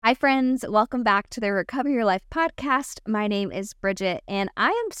Hi, friends. Welcome back to the Recover Your Life podcast. My name is Bridget, and I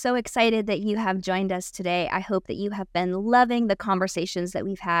am so excited that you have joined us today. I hope that you have been loving the conversations that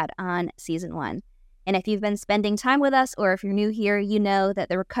we've had on season 1. And if you've been spending time with us, or if you're new here, you know that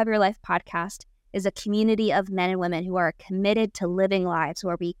the Recover Your Life podcast is a community of men and women who are committed to living lives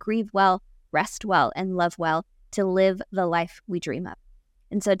where we grieve well, rest well, and love well to live the life we dream of.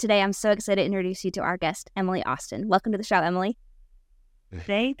 And so today I'm so excited to introduce you to our guest, Emily Austin. Welcome to the show, Emily.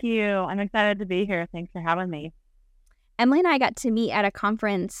 Thank you. I'm excited to be here. Thanks for having me. Emily and I got to meet at a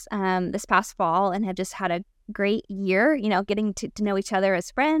conference this past fall and have just had a great year, getting to know each other as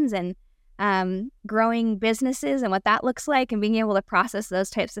friends and growing businesses and what that looks like and being able to process those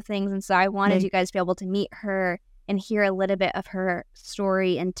types of things. And so I wanted you guys to be able to meet her and hear a little bit of her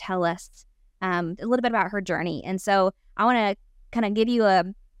story and tell us a little bit about her journey. And so I want to kind of give you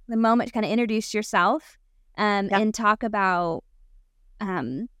the moment to kind of introduce yourself and talk about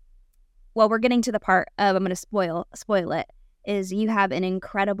we're getting to the part of, I'm going to spoil it, is you have an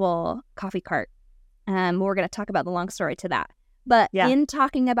incredible coffee cart. We're going to talk about the long story to that. But in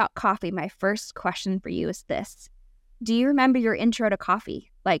talking about coffee, my first question for you is this. Do you remember your intro to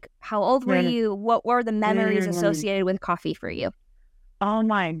coffee? Like, how old were you? What were the memories associated with coffee for you? Oh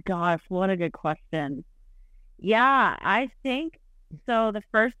my gosh, what a good question. Yeah, I think, so the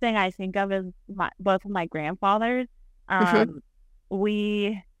first thing I think of is both of my grandfathers.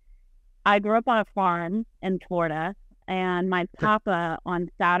 I grew up on a farm in Florida, and my papa on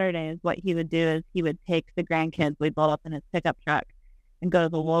Saturdays, what he would do is he would take the grandkids, we'd load up in his pickup truck and go to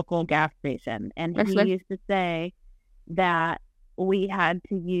the local gas station. And he used to say that we had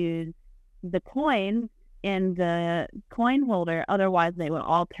to use the coins in the coin holder, otherwise they would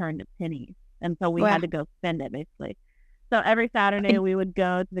all turn to pennies. And so we had to go spend it, basically. So every Saturday we would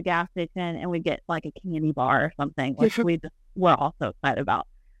go to the gas station and we'd get like a candy bar or something, which we just were also excited about.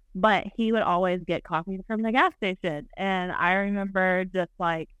 But he would always get coffee from the gas station. And I remember just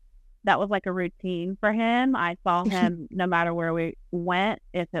like, that was like a routine for him. I saw him no matter where we went,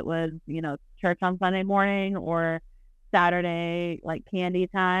 if it was, church on Sunday morning or Saturday, like candy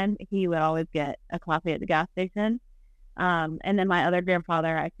time, he would always get a coffee at the gas station. And then my other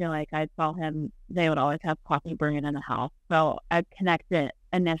grandfather, I feel like I saw him, they would always have coffee brewing in the house. So I connected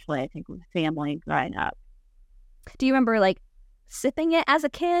initially, I think, with family growing up. Do you remember like sipping it as a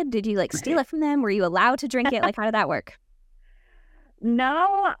kid? Did you like steal it from them? Were you allowed to drink it? Like, how did that work?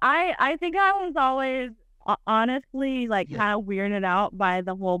 No, I think I was always honestly like kind of weirded out by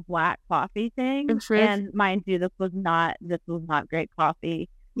the whole black coffee thing. And mind you, this was not great coffee,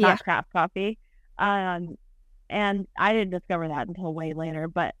 not craft coffee. And I didn't discover that until way later.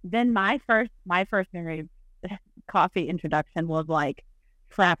 But then my first memory of coffee introduction was like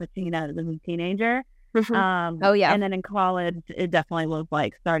frappuccinos as a teenager. And then in college, it definitely was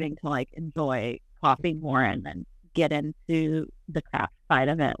like starting to like enjoy coffee more and then get into the craft side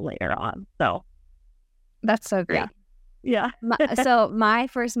of it later on. So that's so great. Yeah. So my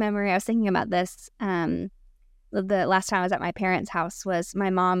first memory, I was thinking about this. The last time I was at my parents' house was my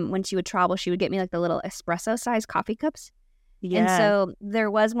mom, when she would travel, she would get me like the little espresso sized coffee cups. And so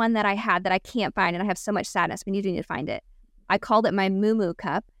there was one that I had that I can't find, and I have so much sadness, but you do need to find it. I called it my moo moo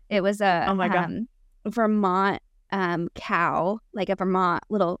cup. It was a Vermont cow, like a Vermont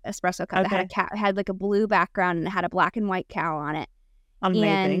little espresso cup that had a cow, had like a blue background and it had a black and white cow on it. Amazing.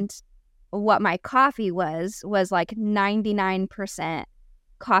 And what my coffee was like 99%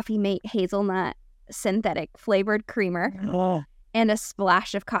 Coffee Mate hazelnut synthetic flavored creamer and a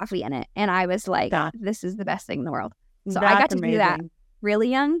splash of coffee in it. And I was like, this is the best thing in the world. So I got to do that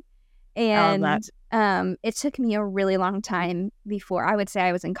really young. And it took me a really long time before, I would say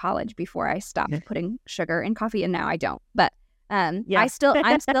I was in college before I stopped putting sugar in coffee, and now I don't. But I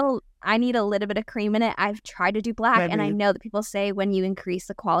need a little bit of cream in it. I've tried to do black, and I know that people say when you increase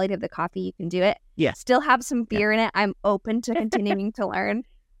the quality of the coffee, you can do it. Still have some beer in it. I'm open to continuing to learn,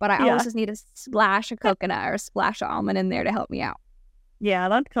 but I always just need a splash of coconut or a splash of almond in there to help me out. Yeah,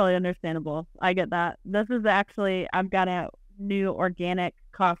 that's totally understandable. I get that. This is actually, I've got a new organic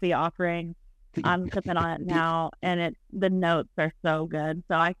coffee offering. I'm sipping on it now, and the notes are so good.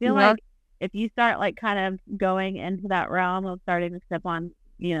 So I feel like if you start like kind of going into that realm of starting to sip on,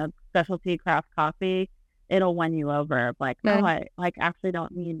 specialty craft coffee, it'll win you over. Like, I like actually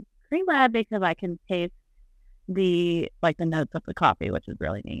don't need cream add because I can taste the notes of the coffee, which is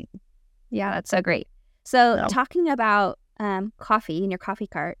really neat. Yeah, that's so great. So talking about coffee in your coffee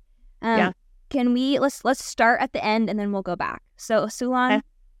cart, can we let's start at the end and then we'll go back. So Sulan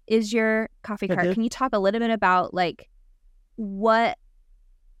is your coffee cart. Can you talk a little bit about like what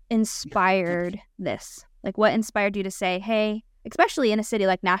inspired this? Like what inspired you to say, hey, especially in a city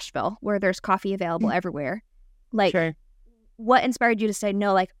like Nashville where there's coffee available everywhere. Like, Sure. what inspired you to say,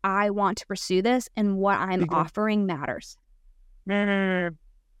 no, like, I want to pursue this and what I'm offering matters?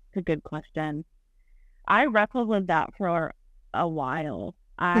 It's a good question. I wrestled with that for a while.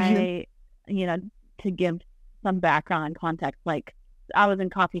 To give some background and context, like I was in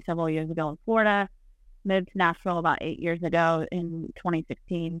coffee several years ago in Florida, moved to Nashville about 8 years ago in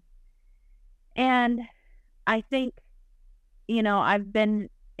 2016. And I think, I've been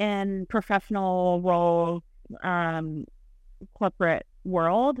in professional roles, corporate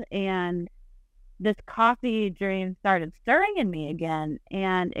world, and this coffee dream started stirring in me again.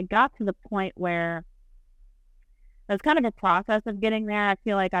 And it got to the point where it was kind of a process of getting there. I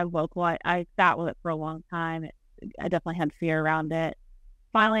feel like I sat with it for a long time. I definitely had fear around it.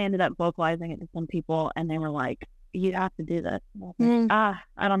 Finally ended up vocalizing it to some people, and they were like, you have to do this. And I was like,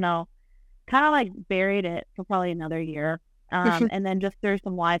 I don't know. Kind of like buried it for probably another year. And then just through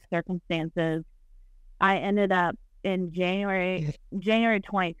some life circumstances, I ended up in January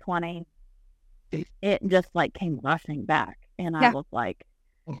 2020, it just like came rushing back. And I was like,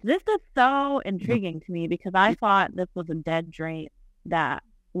 this is so intriguing to me, because I thought this was a dead dream that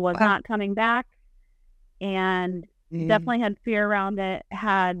was not coming back, and definitely had fear around it,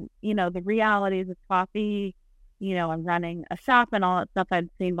 had, the realities of coffee, and running a shop and all that stuff I'd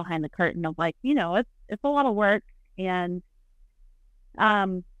seen behind the curtain of like, it's a lot of work. And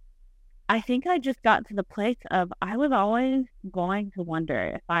I think I just got to the place of I was always going to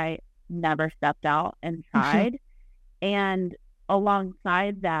wonder if I never stepped out and tried. And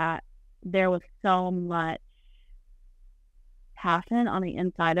alongside that, there was so much passion on the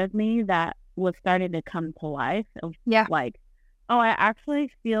inside of me that was starting to come to life. It was like, oh, I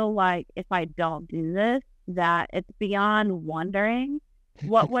actually feel like if I don't do this, that it's beyond wondering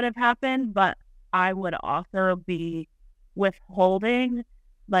what would have happened, but I would also be withholding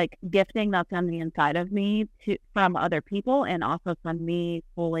like gifting that's on the inside of me from other people, and also from me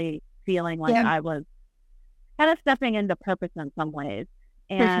fully feeling like I was kind of stepping into purpose in some ways.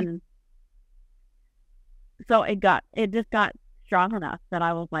 And so it just got strong enough that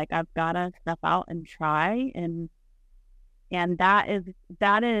I was like, I've got to step out and try. And that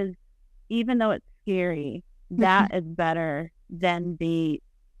is, even though it's scary, that is better than the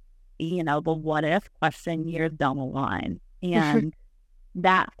what if question years down the line. And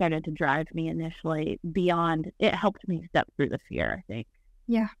that started to drive me initially beyond, it helped me step through the fear, I think.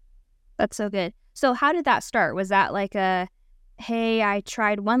 Yeah, that's so good. So how did that start? Was that like hey, I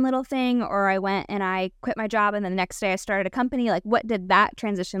tried one little thing, or I went and I quit my job and the next day I started a company? Like, what did that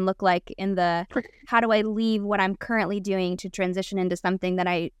transition look like in the, how do I leave what I'm currently doing to transition into something that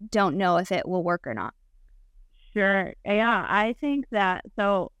I don't know if it will work or not? Sure. Yeah, I think that,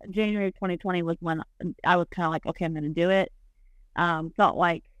 so January 2020 was when I was kind of like, okay, I'm going to do it. Felt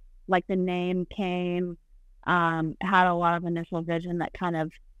like the name came, had a lot of initial vision that kind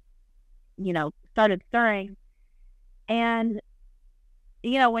of, started stirring. And,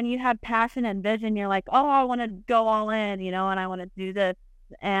 when you have passion and vision, you're like, oh, I want to go all in, and I want to do this.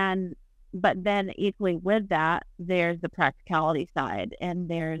 But then equally with that, there's the practicality side, and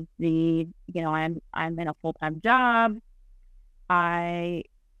there's the, I'm in a full-time job.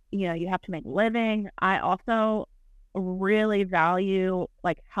 You have to make a living. I also really value,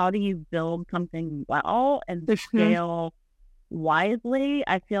 like, how do you build something well and scale wisely?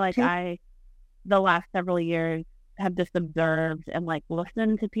 I feel like the last several years, have just observed and like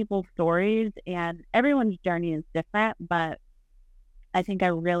listened to people's stories, and everyone's journey is different, but I think I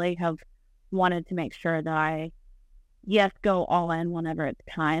really have wanted to make sure that I, yes, go all in whenever it's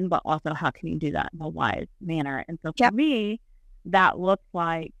time, but also how can you do that in a wise manner? And so for me, that looked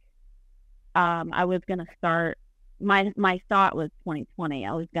like I was going to start, my thought was 2020.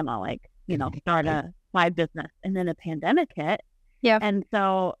 I was going to start a side business, and then a pandemic hit. Yeah. And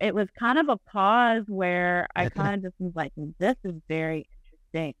so it was kind of a pause where I kind of just was like, this is very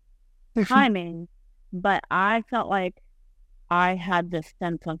interesting timing. But I felt like I had this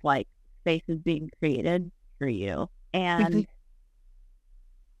sense of like spaces being created for you. And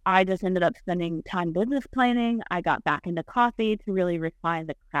I just ended up spending time business planning. I got back into coffee to really refine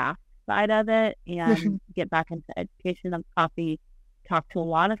the craft side of it and get back into education of coffee, talk to a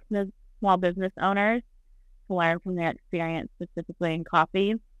lot of small business owners, learn from their experience specifically in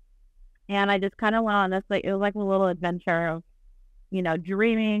coffee. And I just kind of went on this, like, it was like a little adventure of,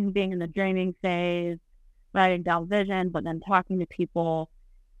 dreaming, being in the dreaming phase, writing down vision, but then talking to people.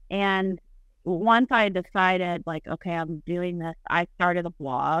 And once I decided, like, okay, I'm doing this, I started a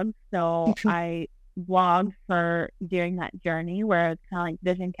blog. So I blogged for during that journey where it's kind of like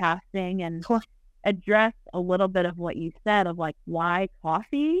vision casting and address a little bit of what you said of like, why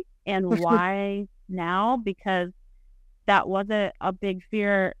coffee and why now? Because that wasn't a big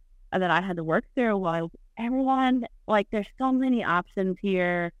fear that I had to work through. Well, everyone, like, there's so many options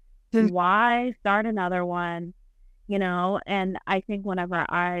here. Why start another one? And I think whenever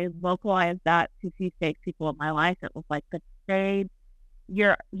I vocalized that to few fake people in my life, it was like, but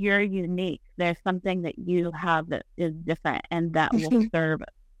you're unique. There's something that you have that is different and that will serve,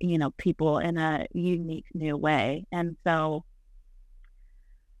 people in a unique new way. And so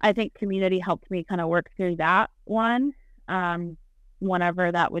I think community helped me kind of work through that one,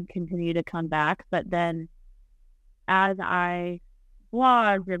 whenever that would continue to come back. But then as I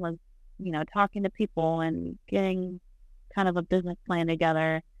blogged and was, talking to people and getting kind of a business plan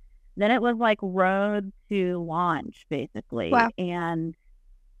together, then it was like road to launch, basically. Wow. And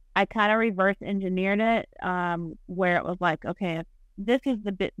I kind of reverse engineered it, where it was like, okay, if this is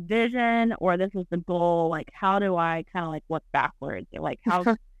the vision or this is the goal, like, how do I kind of like look backwards? Or like, how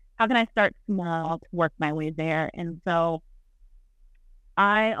can I start small to work my way there? And so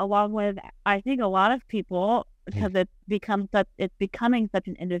along with, I think a lot of people, because it's becoming such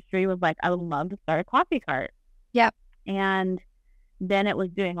an industry, was like, I would love to start a coffee cart. Yep. And then it was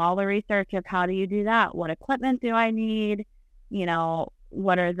doing all the research of how do you do that? What equipment do I need?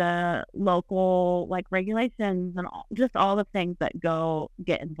 What are the local like regulations and just all the things that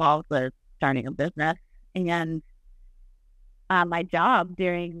get involved with starting a business. And my job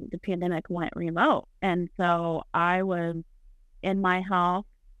during the pandemic went remote. And so I was in my house,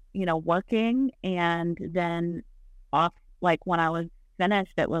 working, and then off, like when I was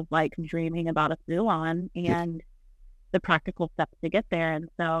finished, it was like dreaming about a salon and the practical steps to get there. And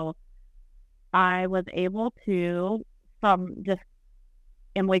so I was able to,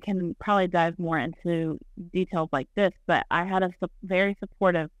 and we can probably dive more into details like this, but I had a very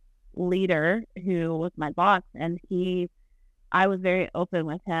supportive leader who was my boss, and I was very open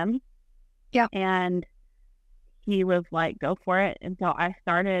with him. Yeah. And he was like, go for it. And so I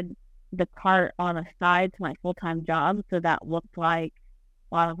started the cart on a side to my full-time job. So that looked like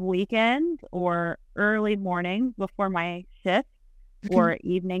a lot of weekends or early mornings before my shift or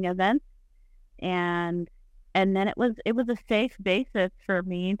evening events. And then it was a safe basis for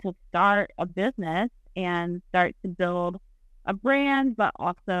me to start a business and start to build a brand, but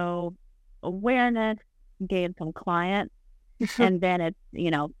also awareness, gain some clients. And then it's,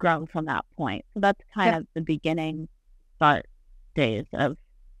 grown from that point. So that's kind of the beginning start days of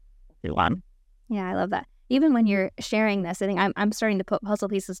Sulan. Yeah, I love that. Even when you're sharing this, I think I'm starting to put puzzle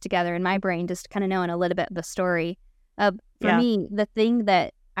pieces together in my brain, just kind of knowing a little bit of the story. For me, the thing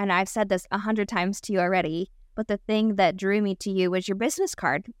that, and I've said this 100 times to you already, but the thing that drew me to you was your business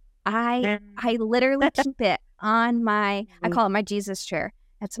card. I literally keep it on I call it my Jesus chair.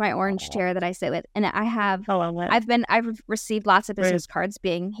 It's my orange chair that I sit with. And I've received lots of business cards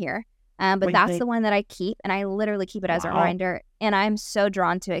being here. But that's the one that I keep, and I literally keep it as a reminder. And I'm so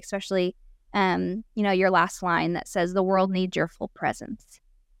drawn to it, especially, your last line that says, the world needs your full presence.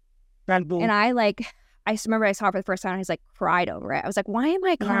 And I remember I saw it for the first time, and I was like, cried over it. I was like, why am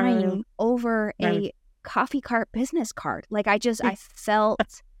I crying over a coffee cart business card? Like, I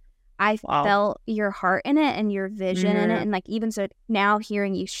felt your heart in it and your vision in it. And like, even so now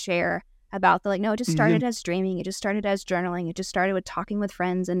hearing you share about no, it just started as dreaming. It just started as journaling. It just started with talking with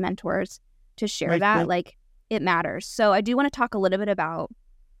friends and mentors to share that. Like, it matters. So I do want to talk a little bit about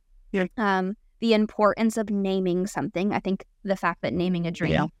the importance of naming something. I think the fact that naming a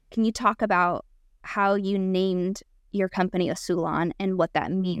dream. Can you talk about how you named your company Sulan and what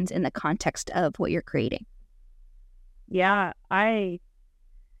that means in the context of what you're creating? Yeah, I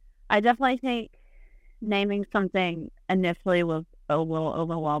definitely think naming something initially was a little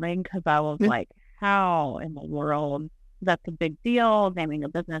overwhelming, because I was like, how in the world? That's a big deal. Naming a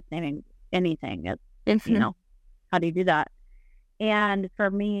business, naming anything. It's how do you do that? And for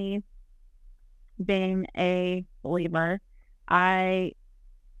me, being a believer, in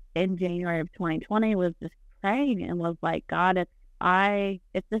January of 2020 was just praying and was like, God, if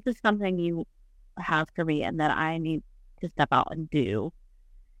this is something you have for me and that I need to step out and do,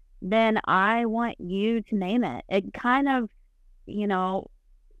 then I want you to name it. It kind of,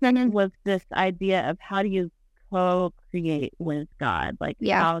 was this idea of how do you co-create with God? Like,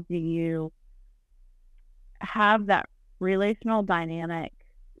 how do you have that relational dynamic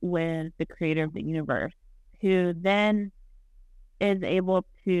with the creator of the universe, who then is able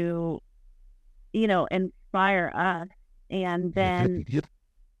to, inspire us. And then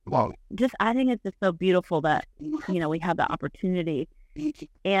I think it's just so beautiful that, we have the opportunity.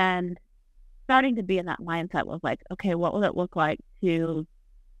 And starting to be in that mindset was like, okay, what will it look like to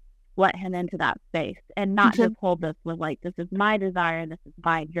let him into that space and not just hold this with like, this is my desire, this is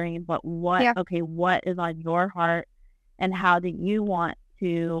my dream, but what is on your heart, and how do you want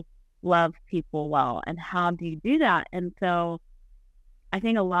to love people well, and how do you do that? And so I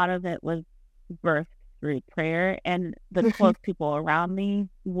think a lot of it was birthed through prayer, and the close people around me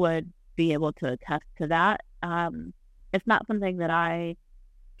would be able to attest to that. It's not something that I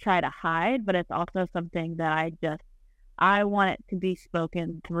try to hide, but it's also something that I want it to be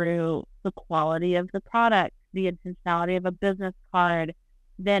spoken through the quality of the product, the intentionality of a business card,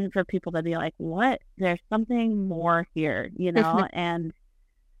 then for people to be like, what? There's something more here, you know? And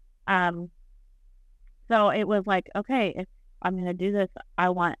so it was like, okay, if I'm going to do this, I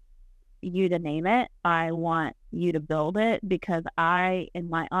want you to name it. I want you to build it, because in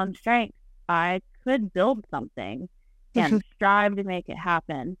my own strength, I could build something and strive to make it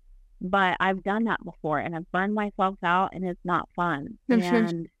happen. But I've done that before, and I've burned myself out, and it's not fun.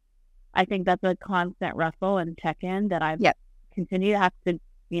 And I think that's a constant wrestle and check-in that I've continued to have to,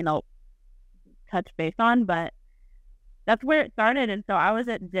 touch base on. But that's where it started. And so I was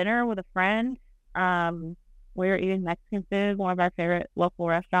at dinner with a friend. We were eating Mexican food, one of our favorite local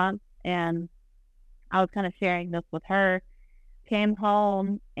restaurants. And I was kind of sharing this with her. Came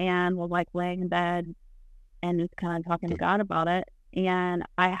home and was like laying in bed and just kind of talking to God about it. And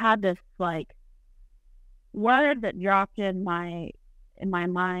I had this like word that dropped in my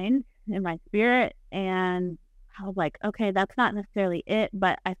mind, in my spirit. And I was like, okay, that's not necessarily it.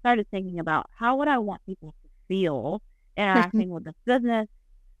 But I started thinking about, how would I want people to feel interacting with this business?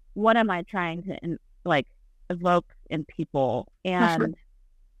 What am I trying to evoke in people, and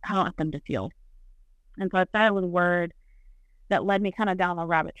how I want them to feel? And so I started with a word that led me kind of down a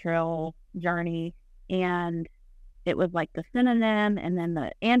rabbit trail journey. And it was like the synonym, and then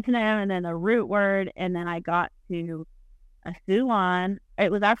the antonym, and then the root word. And then I got to a suon.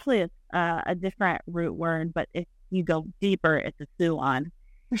 It was actually a different root word, but if you go deeper, it's a suon.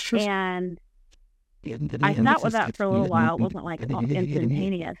 And I sat with that for a little while. It wasn't like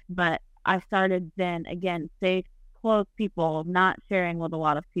instantaneous, but I started then, again, safe, close people, not sharing with a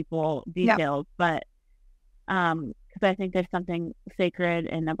lot of people details, but because I think there's something sacred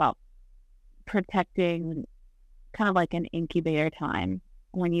and about protecting kind of like an incubator time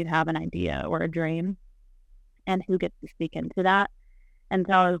when you have an idea or a dream, and who gets to speak into that. And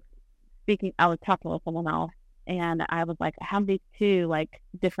so I was talking with someone else, and I was like, I have these two like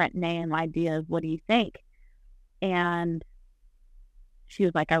different name ideas. What do you think? And she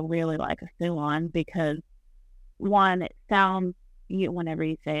was like, I really like a suon, because one, it sounds, whenever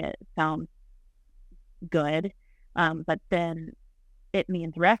you say it, it sounds good. But then it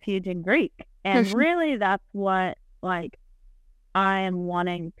means refuge in Greek. And really that's what like I am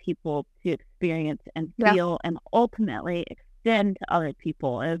wanting people to experience and feel and ultimately extend to other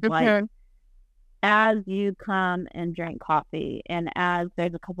people, is like, as you come and drink coffee, and as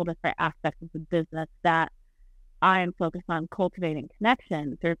there's a couple different aspects of the business that I am focused on cultivating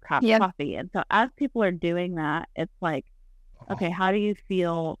connection through craft coffee. And so as people are doing that, it's like, okay, how do you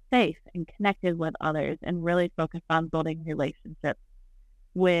feel safe and connected with others, and really focus on building relationships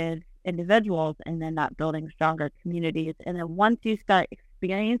with individuals, and then not building stronger communities. And then once you start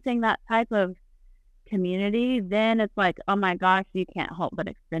experiencing that type of community, then it's like, oh my gosh, you can't help but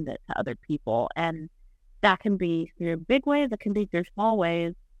extend it to other people. And that can be through big ways, it can be through small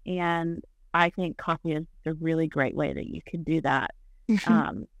ways. And I think coffee is a really great way that you can do that.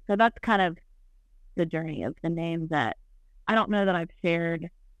 So that's kind of the journey of the name, that I don't know that I've shared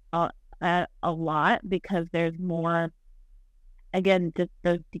a lot, because there's more, again, just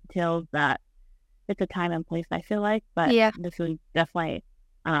those details that it's a time and place, I feel like. But this was definitely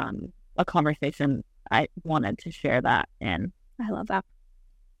a conversation I wanted to share that in. I love that.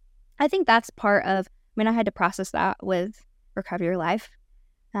 I think that's part of, I had to process that with Recover Your Life,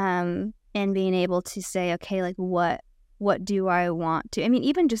 and being able to say, okay, like what do I want to,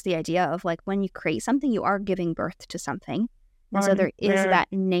 even just the idea of like, when you create something, you are giving birth to something. And so there is that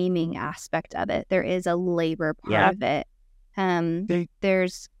naming aspect of it. There is a labor part of it.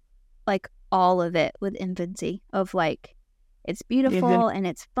 There's like all of it with infancy of like, it's beautiful and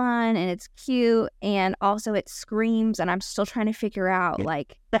it's fun and it's cute, and also it screams, and I'm still trying to figure out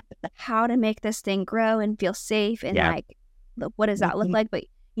like how to make this thing grow and feel safe, and like what does that look like? But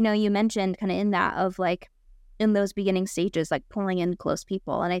you mentioned kind of in that of like in those beginning stages, like pulling in close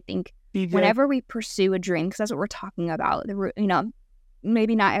people. And I think whenever we pursue a dream, because that's what we're talking about,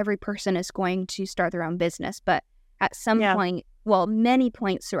 maybe not every person is going to start their own business, but at some point, well, many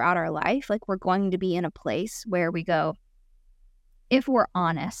points throughout our life, like we're going to be in a place where we go, if we're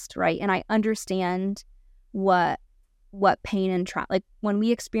honest, right? And I understand what what pain and trauma, like when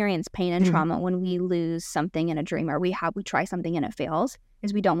we experience pain and trauma, when we lose something in a dream or we try something and it fails,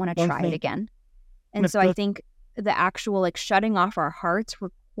 is we don't want to try it again. And so I think the actual like shutting off our hearts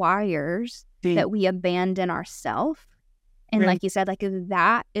requires that we abandon ourselves. And like you said, like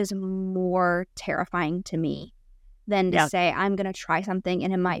that is more terrifying to me than to say, I'm going to try something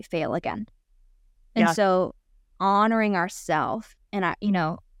and it might fail again. And so honoring ourselves, and I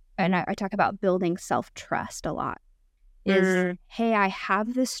talk about building self-trust a lot, is, hey, I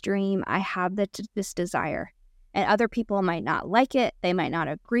have this dream, I have this desire, and other people might not like it, they might not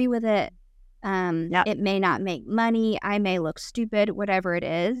agree with it, it may not make money, I may look stupid, whatever it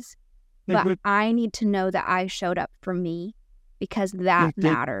is, but I need to know that I showed up for me because that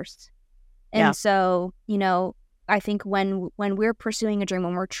matters. And so, I think when we're pursuing a dream,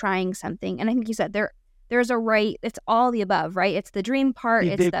 when we're trying something, and I think you said there's a right, it's all the above, right? It's the dream part.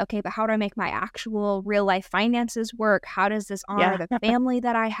 It's the, okay, but how do I make my actual real life finances work? How does this honor the family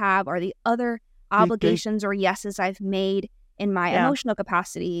that I have, or the other obligations or yeses I've made in my emotional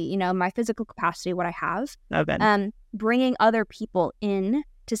capacity, my physical capacity, what I have. Bringing other people in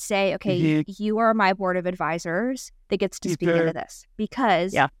to say, okay, you are my board of advisors that gets to speak into this.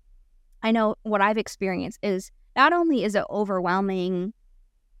 Because I know what I've experienced is not only is it overwhelming,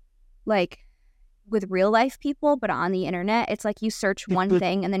 like, with real life people, but on the internet, it's like you search one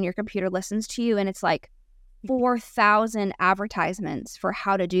thing and then your computer listens to you and it's like 4,000 advertisements for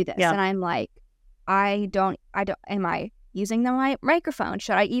how to do this. And I'm like, am I using the microphone?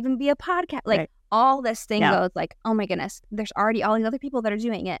 Should I even be a podcast? Like all this thing goes like, oh my goodness, there's already all these other people that are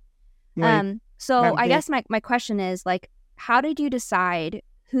doing it. So I guess my question is like, how did you decide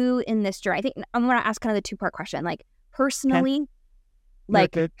who in this journey? I think I'm going to ask kind of the 2-part question, like personally,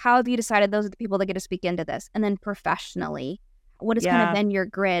 like, how have you decided those are the people that get to speak into this? And then professionally, what has kind of been your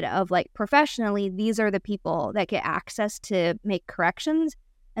grid of like, professionally, these are the people that get access to make corrections.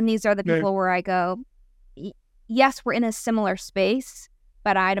 And these are the people where I go, yes, we're in a similar space,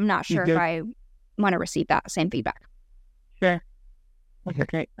 but I'm not sure if I want to receive that same feedback. Sure. That's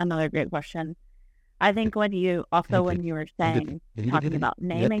great. Another great question. I think when you were talking about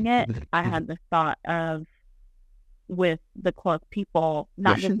naming it, I had the thought of, with the close people,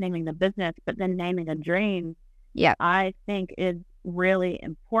 not just naming the business, but then naming a dream, I think is really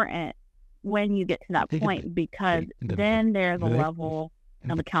important when you get to that point, because then there's a level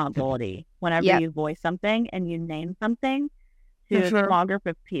of accountability. Whenever you voice something and you name something to a small group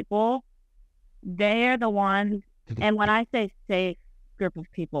of people, they're the ones, and when I say safe group of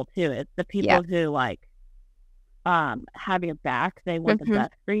people too, it's the people who like have your back, they want the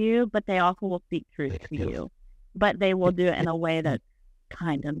best for you, but they also will speak truth to you. But they will do it in a way that's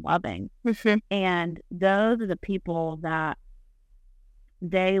kind and loving. And those are the people that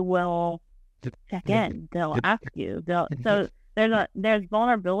they will check in. They'll ask you. So there's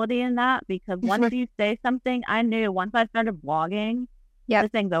vulnerability in that, because once you say something, I knew once I started blogging,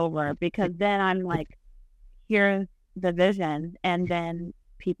 this thing's over, because then I'm like, here's the vision, and then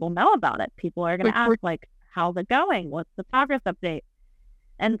people know about it. People are going to ask like, how's it going? What's the progress update?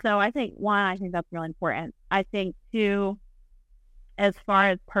 And so I think that's really important. I think too, as far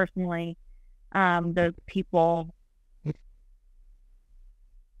as personally, those people,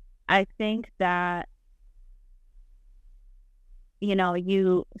 I think that,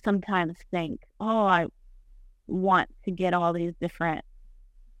 you sometimes think, oh, I want to get all these different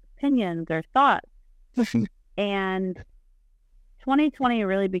opinions or thoughts. And 2020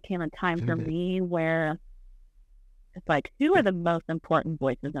 really became a time for me where it's like, who are the most important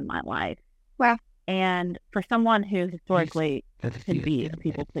voices in my life? Wow. And for someone who historically could be a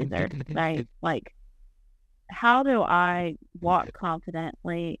people pleaser, right? Like, how do I walk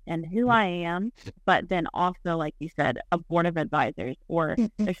confidently in who I am, but then also, like you said, a board of advisors, or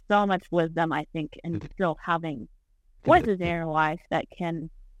there's so much wisdom, I think, in still having voices in your life that can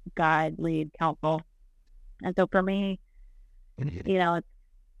guide, lead, counsel. And so for me, it's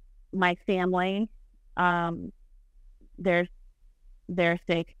my family, their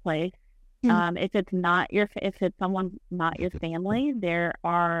safe place. If it's someone not your family, there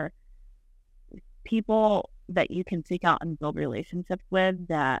are people that you can seek out and build relationships with.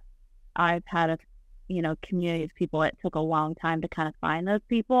 That I've had a community of people. It took a long time to kind of find those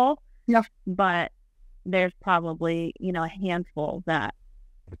people. But there's probably a handful that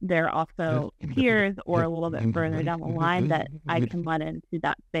they're also peers or a little bit further down the line that I can let into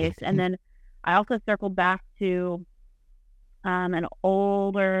that space. And then I also circled back to an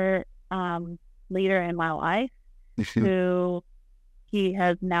older leader in my life who he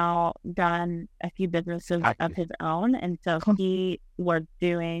has now done a few businesses of his own. And so he was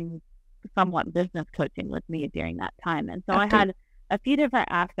doing somewhat business coaching with me during that time. And so I had a few different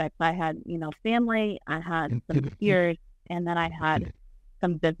aspects. I had, family, I had some peers, and then I had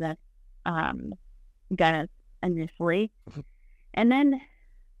some business guidance initially. And then,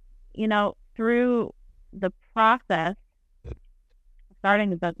 through the process of starting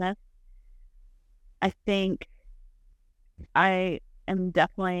the business, I think I was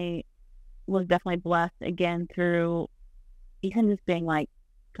definitely blessed again through even just being like,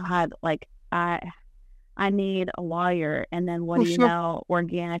 God, like I need a lawyer. And then what do you know,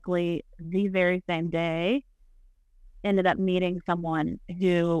 organically, the very same day, ended up meeting someone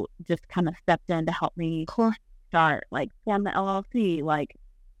who just kind of stepped in to help me start, like, form the LLC. Like,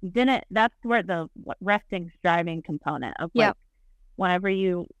 that's where the resting, striving component of like, whenever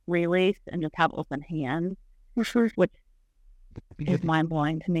you release and just have open hands, which is mind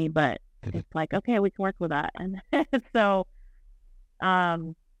blowing to me, but it's like, okay, we can work with that. And so,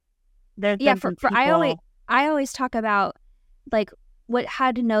 there's been some people. I always talk about like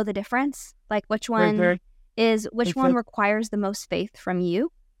how to know the difference, like which one requires the most faith from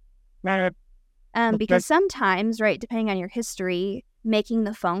you. Right. Because sometimes, right, depending on your history, making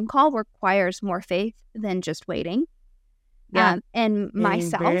the phone call requires more faith than just waiting. Yeah. And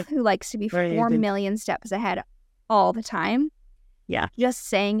myself, who likes to be 4 million steps ahead all the time. Yeah. Just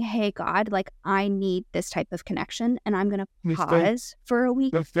saying, hey, God, like, I need this type of connection, and I'm going to pause for a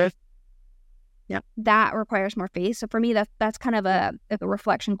week. Yep. That requires more faith. So for me, that's kind of a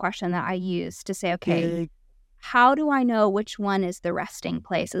reflection question that I use to say, okay, how do I know which one is the resting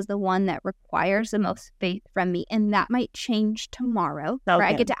place, is the one that requires the most faith from me? And that might change tomorrow, right?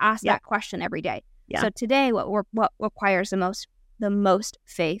 I get to ask that question every day. Yeah. So today, what requires the most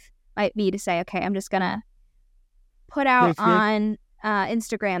faith might be to say, okay, I'm just going to put out on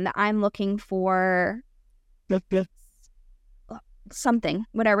Instagram that I'm looking for something,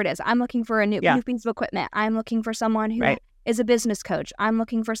 whatever it is. I'm looking for a new piece of equipment. I'm looking for someone who is a business coach. I'm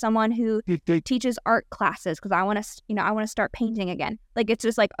looking for someone who teaches art classes because I want to start painting again. Like, it's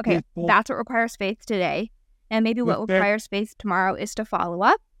just like, okay, that's what requires faith today. And maybe what requires faith tomorrow is to follow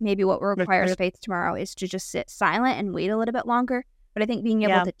up. Maybe what requires faith tomorrow is to just sit silent and wait a little bit longer. But I think being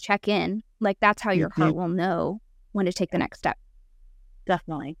able to check in, like, that's how your heart will know when to take the next step.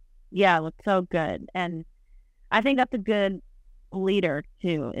 Definitely. Yeah, it looks so good. And I think that's a good leader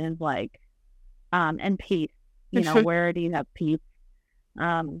too, is like, and peace. Where do you have peace?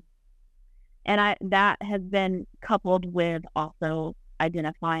 And that has been coupled with also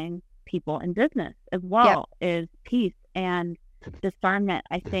identifying people in business as well, is peace and discernment.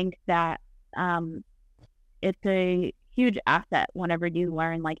 I think that it's a huge asset whenever you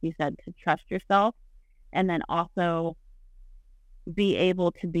learn, like you said, to trust yourself, and then also be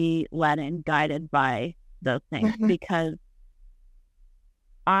able to be led and guided by those things. Because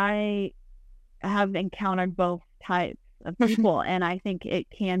I have encountered both types of people, and I think it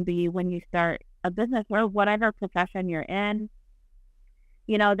can be when you start a business or whatever profession you're in,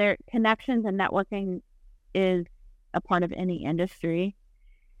 their connections and networking is a part of any industry,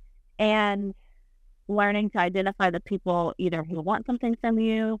 and learning to identify the people either who want something from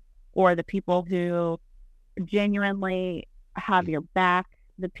you or the people who genuinely have your back,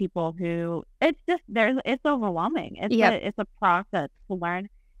 the people who it's overwhelming. It's a process to learn,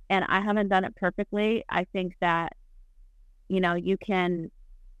 and I haven't done it perfectly. I think that you can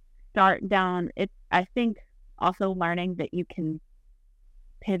start down it. I think also learning that you can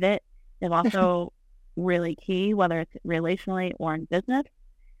pivot is also really key, whether it's relationally or in business.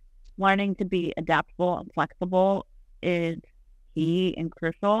 Learning to be adaptable and flexible is key and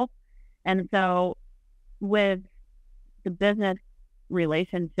crucial. And so with the business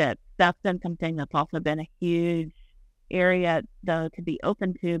relationships, that's been something that's also been a huge area, though, to be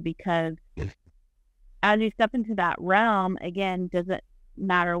open to, because as you step into that realm, again, doesn't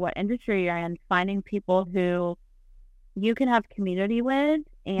matter what industry you're in, finding people who you can have community with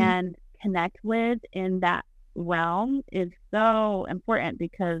and connect with in that realm is so important,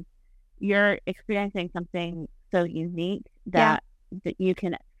 because you're experiencing something so unique that you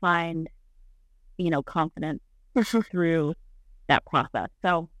can find, confidence through that process.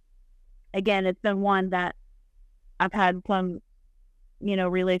 So again, it's been one that I've had some,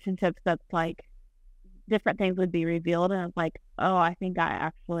 relationships that's like different things would be revealed, and it's like, oh, I think I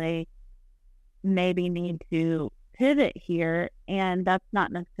actually maybe need to pivot here. And that's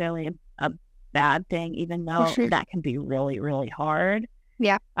not necessarily a bad thing, even though that can be really, really hard.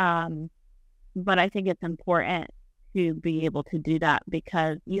 Yeah. But I think it's important to be able to do that,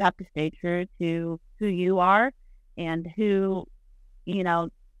 because you have to stay true to who you are and who, either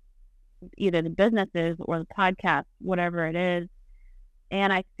the businesses or the podcast, whatever it is,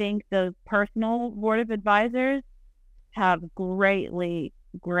 And I think those personal board of advisors have greatly,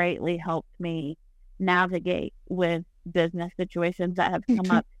 greatly helped me navigate with business situations that have come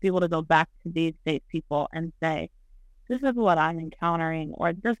up, to be able to go back to these state people and say, this is what I'm encountering,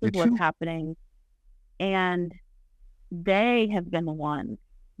 or this is what's happening. And they have been the ones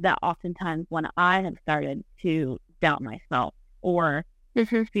that oftentimes when I have started to doubt myself, or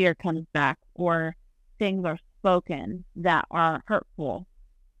fear comes back, or things are spoken that are hurtful,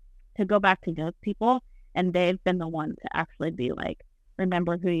 to go back to those people, and they've been the ones to actually be like,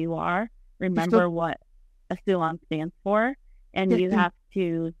 remember who you are, remember what Asulan stands for, and you have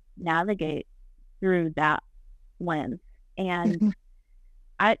to navigate through that lens. And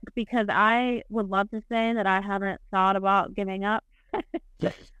because I would love to say that I haven't thought about giving up,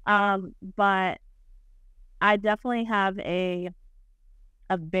 but I definitely have a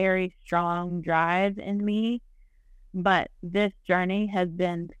very strong drive in me. But this journey has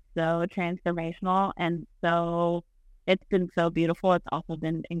been so transformational, and so it's been so beautiful. It's also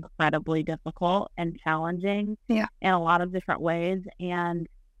been incredibly difficult and challenging in a lot of different ways. And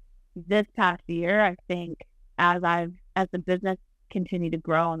this past year, I think as the business continued to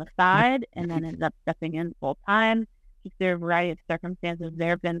grow on the side and then ended up stepping in full time, just through a variety of circumstances,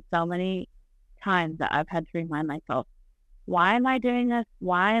 there have been so many times that I've had to remind myself, why am I doing this?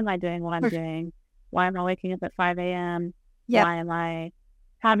 Why am I doing what I'm doing? Why am I waking up at 5 a.m.? Why am I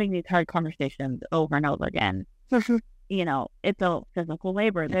having these hard conversations over and over again? You know, it's a physical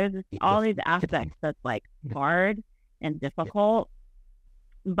labor. There's all these aspects that's like hard and difficult,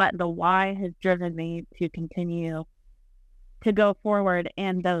 but the why has driven me to continue to go forward.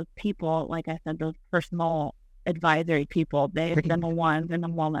 And those people, like I said, those personal advisory people, they've been the ones in the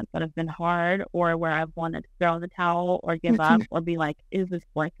moments that have been hard, or where I've wanted to throw in the towel or give up or be like, is this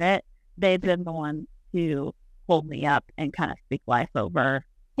worth it? They've been the ones to hold me up and kind of speak life over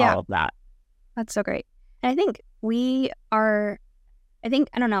all of that. That's so great. And I think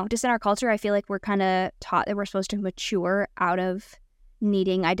I don't know, just in our culture, I feel like we're kind of taught that we're supposed to mature out of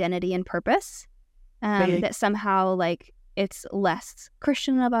needing identity and purpose. That somehow like it's less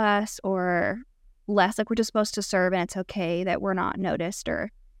Christian of us, or less like we're just supposed to serve, and it's okay that we're not noticed,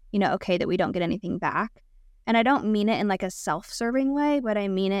 or, you know, okay that we don't get anything back. And I don't mean it in like a self-serving way, but I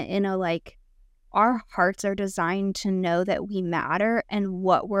mean it in a like, our hearts are designed to know that we matter, and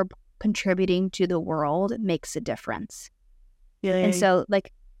what we're contributing to the world makes a difference. And so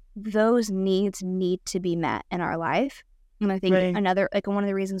like those needs need to be met in our life. And I think another, like one of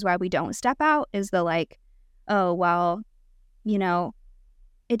the reasons why we don't step out is the like, oh, well, you know,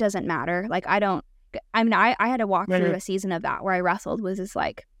 it doesn't matter. Like I had to walk through a season of that where I wrestled with this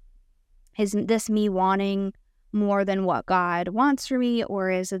like, isn't this me wanting more than what God wants for me?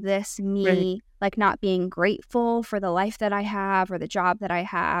 Or is this me like not being grateful for the life that I have, or the job that I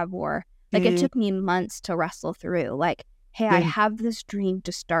have? Or like it took me months to wrestle through like, hey, I have this dream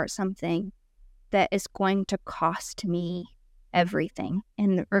to start something that is going to cost me everything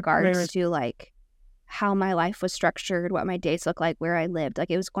in regards to like how my life was structured, what my days look like, where I lived. Like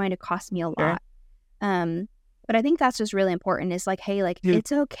it was going to cost me a lot. But I think that's just really important, is like, hey, like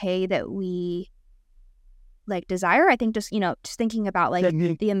it's okay that we like desire. I think just, you know, just thinking about like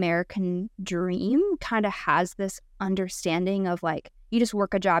the American dream kind of has this understanding of like, you just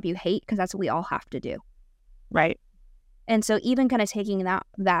work a job you hate because that's what we all have to do. Right. And so even kind of taking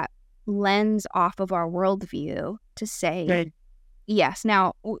that lens off of our worldview to say, yes,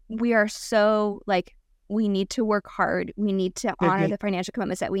 now we are so like, we need to work hard. We need to honor the financial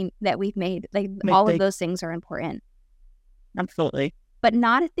commitments that we've made. Like all of those things are important. Absolutely. But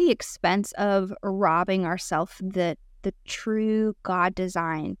not at the expense of robbing ourselves the true God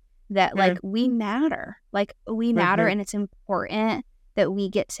design that like we matter. Like we matter, and it's important that we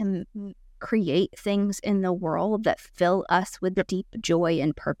get to create things in the world that fill us with deep joy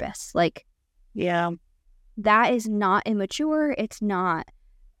and purpose. Like, that is not immature. It's not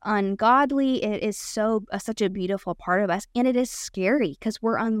ungodly. It is such a beautiful part of us, and it is scary because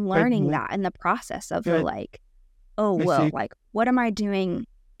we're unlearning that in the process of the like, oh well, like what am I doing?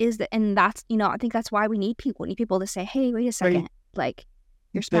 And that's, you know, I think that's why we need people. We need people to say, hey, wait a second, like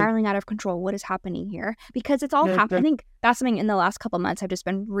you're spiraling out of control. What is happening here? Because it's all happening. I think that's something in the last couple of months I've just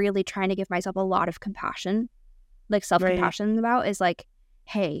been really trying to give myself a lot of compassion, like self-compassion about, is like,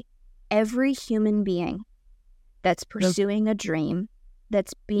 hey, every human being that's pursuing a dream,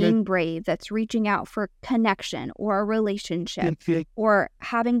 that's being brave, that's reaching out for connection or a relationship or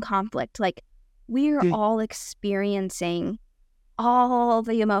having conflict, like we are all experiencing all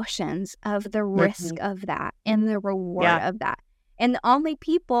the emotions of the risk of that and the reward of that. And the only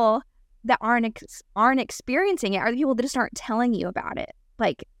people that aren't experiencing it are the people that just aren't telling you about it.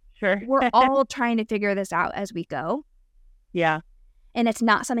 Like, Sure. we're all trying to figure this out as we go. Yeah. And it's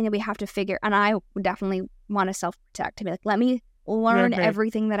not something that we have to figure. And I would definitely want to self-protect, to be like, let me learn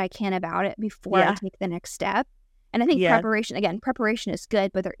everything that I can about it before I take the next step. And I think preparation is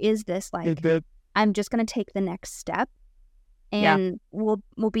good, but there is this like, I'm just going to take the next step, and we'll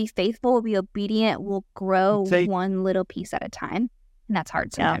be faithful, we'll be obedient, we'll grow one little piece at a time. And that's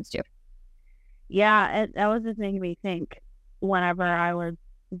hard sometimes too. Yeah, that was just making me think whenever I was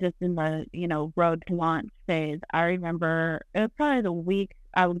just in the, road to launch phase. I remember it was probably the week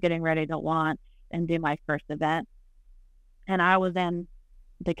I was getting ready to launch and do my first event. And I was in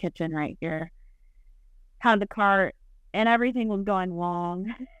the kitchen right here, had the cart, and everything was going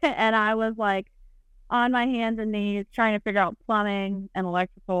wrong. And I was like on my hands and knees trying to figure out plumbing and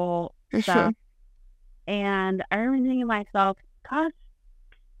electrical stuff. And I remember thinking to myself, gosh,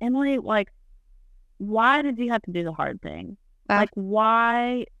 Emily, like, why did you have to do the hard thing? Wow. Like,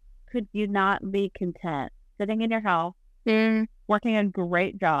 why could you not be content sitting in your house, working a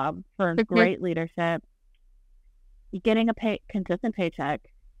great job for great leadership, getting a consistent paycheck?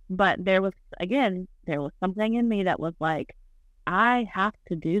 But there was something in me that was like, I have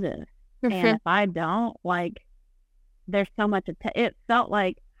to do this. And if I don't, like, there's so much, it felt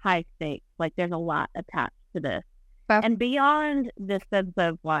like high stakes. Like, there's a lot attached to this. Wow. And beyond this sense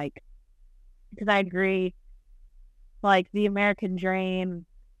of like, because I agree, like, the American dream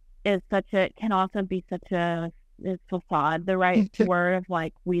can also be such a facade, the right word of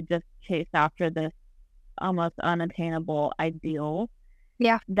like, we just chase after this almost unattainable ideal.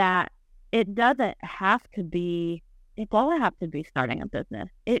 Yeah. That it doesn't have to be starting a business.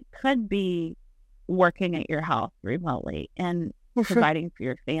 It could be working at your house remotely and providing for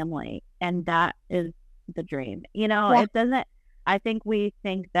your family. And that is the dream. It doesn't, I think we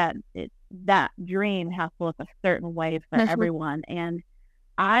think that that dream has to look a certain way for everyone. And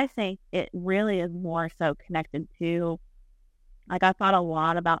I think it really is more so connected to, like, I thought a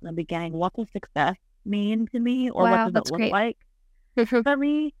lot about in the beginning, what does success mean to me, or what does it look like for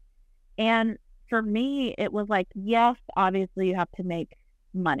me? And for me, it was like, yes, obviously you have to make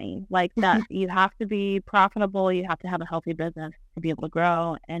money, like that. You have to be profitable. You have to have a healthy business to be able to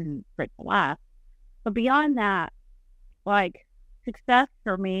grow and for it to last. But beyond that, like, success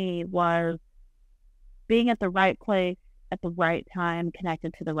for me was being at the right place at the right time,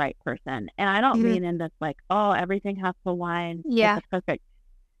 connected to the right person. And I don't mean in this like, oh, everything has to align at the perfect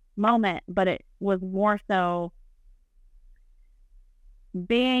moment, but it was more so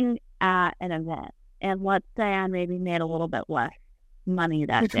being at an event. And let's say I maybe made a little bit less money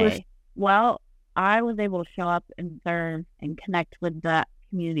that day. Well, I was able to show up and serve and connect with that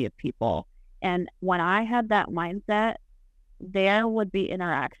community of people. And when I had that mindset, there would be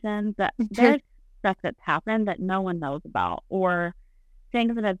interactions that there's stuff that's happened that no one knows about, or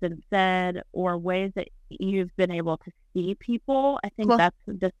things that have been said, or ways that you've been able to see people. I think that's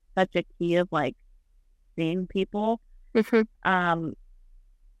just such a key of like seeing people.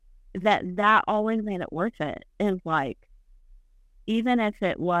 That always made it worth it. Is like, even if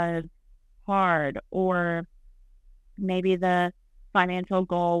it was hard, or maybe the financial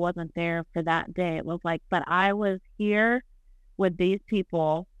goal wasn't there for that day, it was like, but I was here with these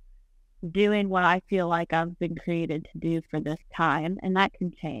people doing what I feel like I've been created to do for this time. And that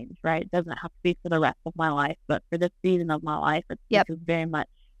can change, right? It doesn't have to be for the rest of my life, but for this season of my life, this is very much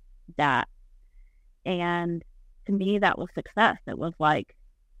that. And to me, that was success. It was like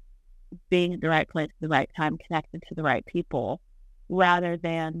being at the right place at the right time, connected to the right people, rather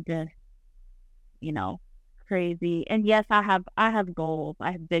than just, crazy. And yes, I have goals.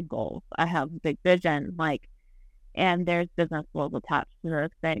 I have big goals. I have big vision, like, and there's business goals attached to those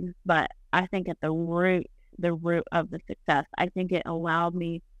things. But I think at the root of the success, I think it allowed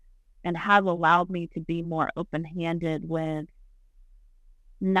me and has allowed me to be more open-handed with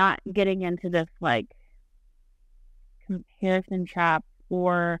not getting into this like comparison trap,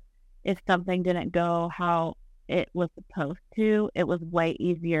 or if something didn't go how it was supposed to, it was way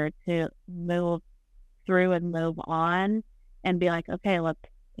easier to move through and move on and be like, okay, let's,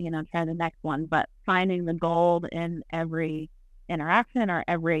 try the next one. But finding the gold in every interaction or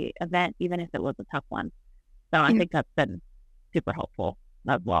every event, even if it was a tough one. So I think that's been super helpful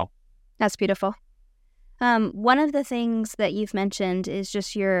as well. That's beautiful. One of the things that you've mentioned is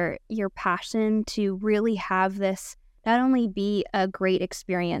just your passion to really have this not only be a great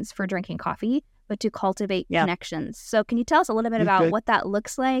experience for drinking coffee, but to cultivate connections. So can you tell us a little bit about what that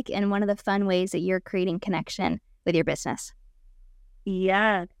looks like and one of the fun ways that you're creating connection with your business?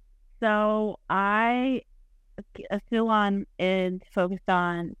 Yes. So Sulon is focused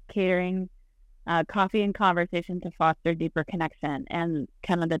on catering Coffee and conversation to foster deeper connection. And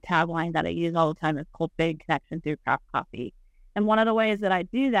kind of the tagline that I use all the time is cultivating connection through craft coffee. And one of the ways that I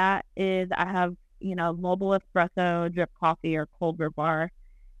do that is I have, mobile espresso, drip coffee, or cold brew bar,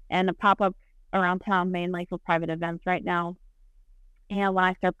 and a pop-up around town mainly for private events right now. And when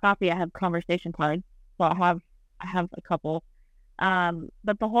I serve coffee, I have conversation cards. So I have a couple.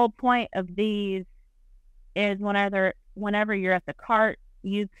 But the whole point of these is whenever you're at the cart,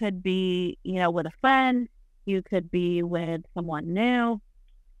 you could be, with a friend, you could be with someone new.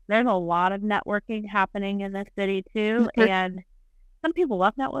 There's a lot of networking happening in this city too. And some people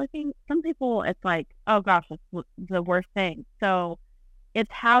love networking. Some people, it's like, oh gosh, it's the worst thing. So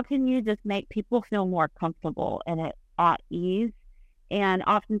it's how can you just make people feel more comfortable and at ease. And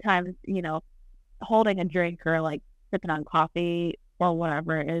oftentimes, holding a drink or like sipping on coffee or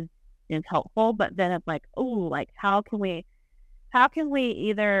whatever is helpful. But then it's like, oh, like how can we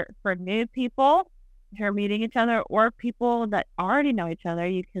either, for new people who are meeting each other or people that already know each other,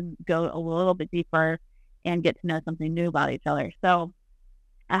 you can go a little bit deeper and get to know something new about each other. So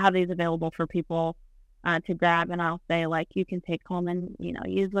I have these available for people to grab, and I'll say, like, you can take home and,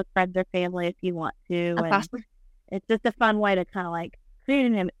 use with friends or family if you want to. And it's just a fun way to kind of like create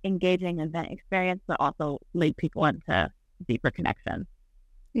an engaging event experience, but also lead people into deeper connection.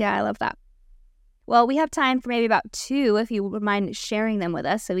 Yeah, I love that. Well, we have time for maybe about 2, if you would mind sharing them with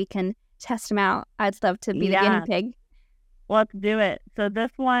us so we can test them out. I'd love to be the guinea pig. Let's do it. So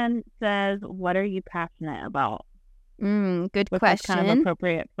this one says, what are you passionate about? Good Which question. Is kind of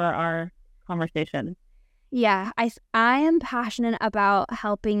appropriate for our conversation. Yeah, I am passionate about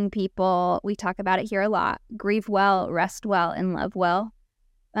helping people. We talk about it here a lot. Grieve well, rest well, and love well.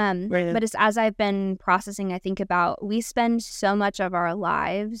 But it's, as I've been processing, I think about, we spend so much of our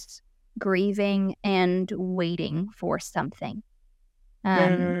lives grieving and waiting for something,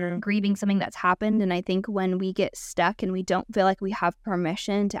 grieving something that's happened. And I think when we get stuck and we don't feel like we have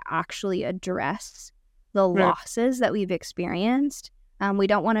permission to actually address the losses that we've experienced, we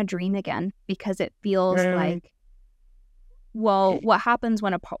don't want to dream again, because it feels like, well, what happens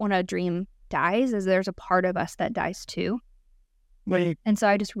when a dream dies is there's a part of us that dies too. And so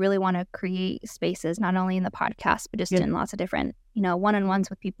I just really want to create spaces, not only in the podcast, but just in lots of different, one-on-ones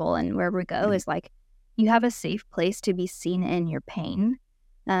with people, and wherever we go is like, you have a safe place to be seen in your pain,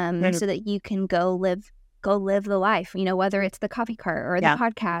 so that you can go live the life, whether it's the coffee cart or the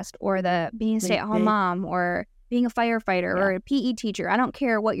podcast or the being a stay-at-home mom or being a firefighter or a PE teacher. I don't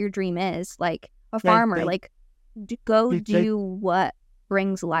care what your dream is, like a farmer, like go do what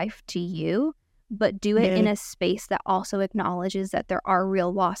brings life to you. But do it in a space that also acknowledges that there are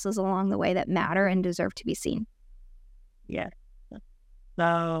real losses along the way that matter and deserve to be seen. Yes.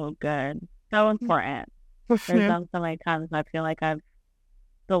 So good. So important. There's been so many times I feel like I've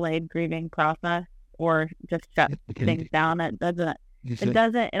delayed grieving process or just shut things down. It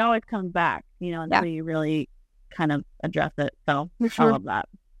always comes back, until you really kind of address it. So I love that.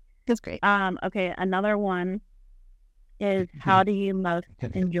 That's great. Okay. Another one is, how do you most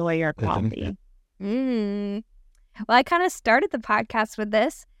enjoy your coffee? Well, I kind of started the podcast with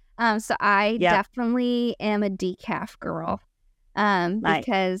this. So I definitely am a decaf girl,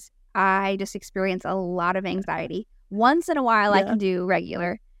 because I just experience a lot of anxiety. Once in a while, I can do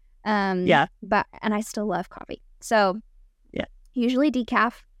regular, but I still love coffee. So usually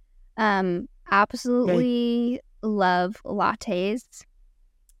decaf. Absolutely love lattes.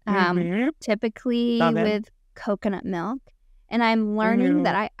 Typically with coconut milk. And I'm learning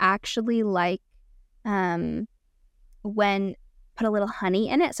that I actually like when put a little honey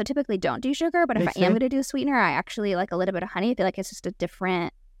in it. So typically don't do sugar, but if I am going to do a sweetener, I actually like a little bit of honey. I feel like it's just a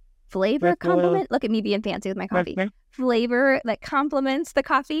different flavor complement. Look at me being fancy with my coffee. Flavor that complements the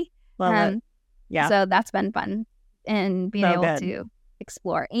coffee. Love it. Yeah. So that's been fun, and being able to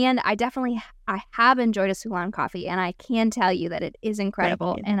explore. And I have enjoyed a Ceylon coffee, and I can tell you that it is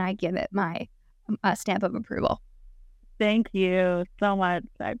incredible, and I give it my stamp of approval. Thank you so much.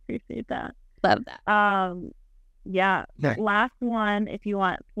 I appreciate that. Love that. Last one, if you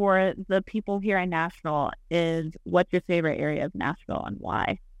want, for the people here in Nashville, is, what's your favorite area of Nashville and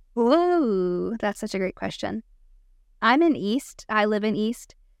why? Ooh, that's such a great question. I'm in East. I live in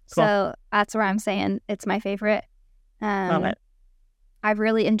East. Cool. So that's where I'm saying it's my favorite. Love it. I've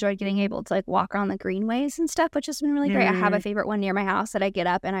really enjoyed getting able to like walk around the greenways and stuff, which has been really great. I have a favorite one near my house that I get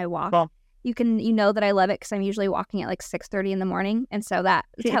up and I walk. Cool. You know that I love it because I'm usually walking at like 6:30 in the morning, and so that's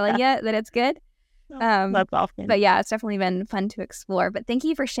telling you that it's good. That's awesome. But yeah, it's definitely been fun to explore. But thank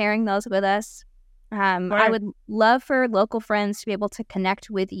you for sharing those with us. I would love for local friends to be able to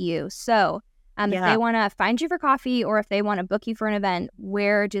connect with you. So if they want to find you for coffee, or if they want to book you for an event,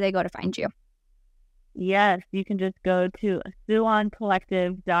 where do they go to find you? Yes, you can just go to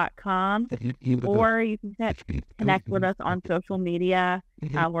suoncollective.com, or you can connect with us on social media.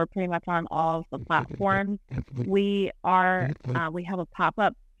 We're pretty much on all of the platforms. We have a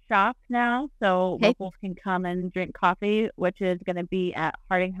pop-up shop now, so Okay. locals can come and drink coffee, which is going to be at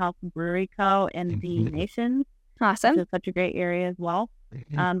Harding House Brewery Co. in the Nations, which Awesome. is such a great area as well.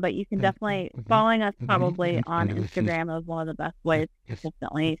 But you can definitely, following us probably on Instagram is one of the best ways to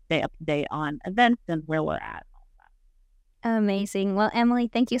consistently stay up to date on events and where we're at. Amazing. Well, Emily,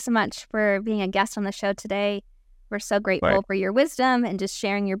 thank you so much for being a guest on the show today. We're so grateful for your wisdom and just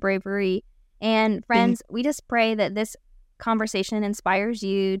sharing your bravery. And friends, we just pray that this conversation inspires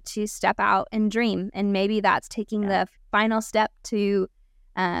you to step out and dream. And maybe that's taking the final step to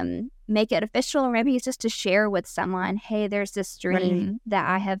make it official, or maybe it's just to share with someone, hey, there's this dream that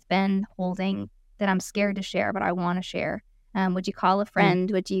I have been holding that I'm scared to share, but I want to share. Would you call a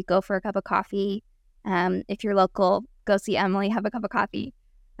friend? Would you go for a cup of coffee? If you're local, go see Emily, have a cup of coffee.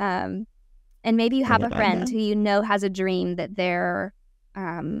 And maybe you have a friend who you know has a dream that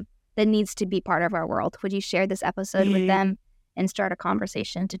that needs to be part of our world. Would you share this episode with them and start a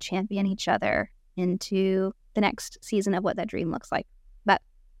conversation to champion each other into the next season of what that dream looks like? But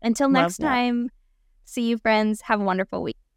until next time, see you, friends. Have a wonderful week.